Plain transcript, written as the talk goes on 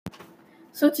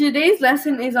So today's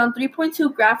lesson is on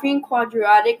 3.2 graphing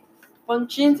quadratic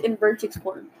functions in vertex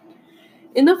form.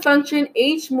 In the function,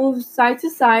 h moves side to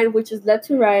side, which is left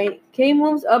to right. K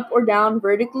moves up or down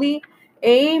vertically.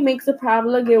 A makes the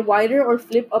parabola get wider or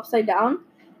flip upside down.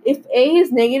 If A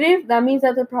is negative, that means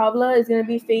that the parabola is going to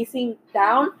be facing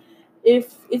down.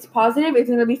 If it's positive, it's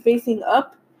going to be facing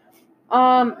up.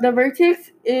 The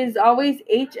vertex is always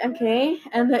h and k,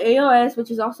 and the AOS,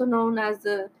 which is also known as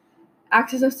the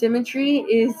axis of symmetry,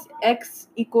 is x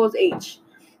equals h.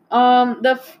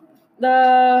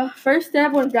 The first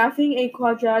step when graphing a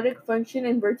quadratic function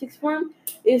in vertex form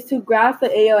is to graph the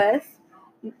AOS.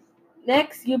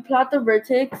 Next, you plot the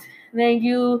vertex. Then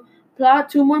you plot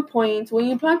two more points. When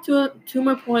you plot two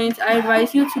more points, I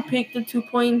advise you to pick the 2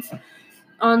 points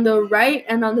on the right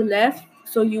and on the left,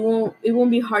 so it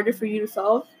won't be harder for you to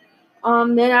solve.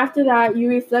 Then after that, you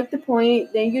reflect the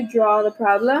point. Then you draw the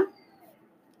parabola.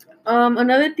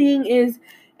 Another thing is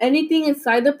anything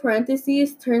inside the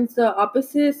parentheses turns the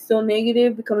opposite, so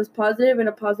negative becomes positive and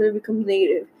a positive becomes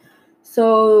negative.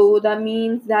 So that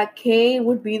means that K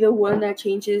would be the one that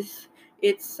changes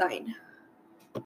its sign.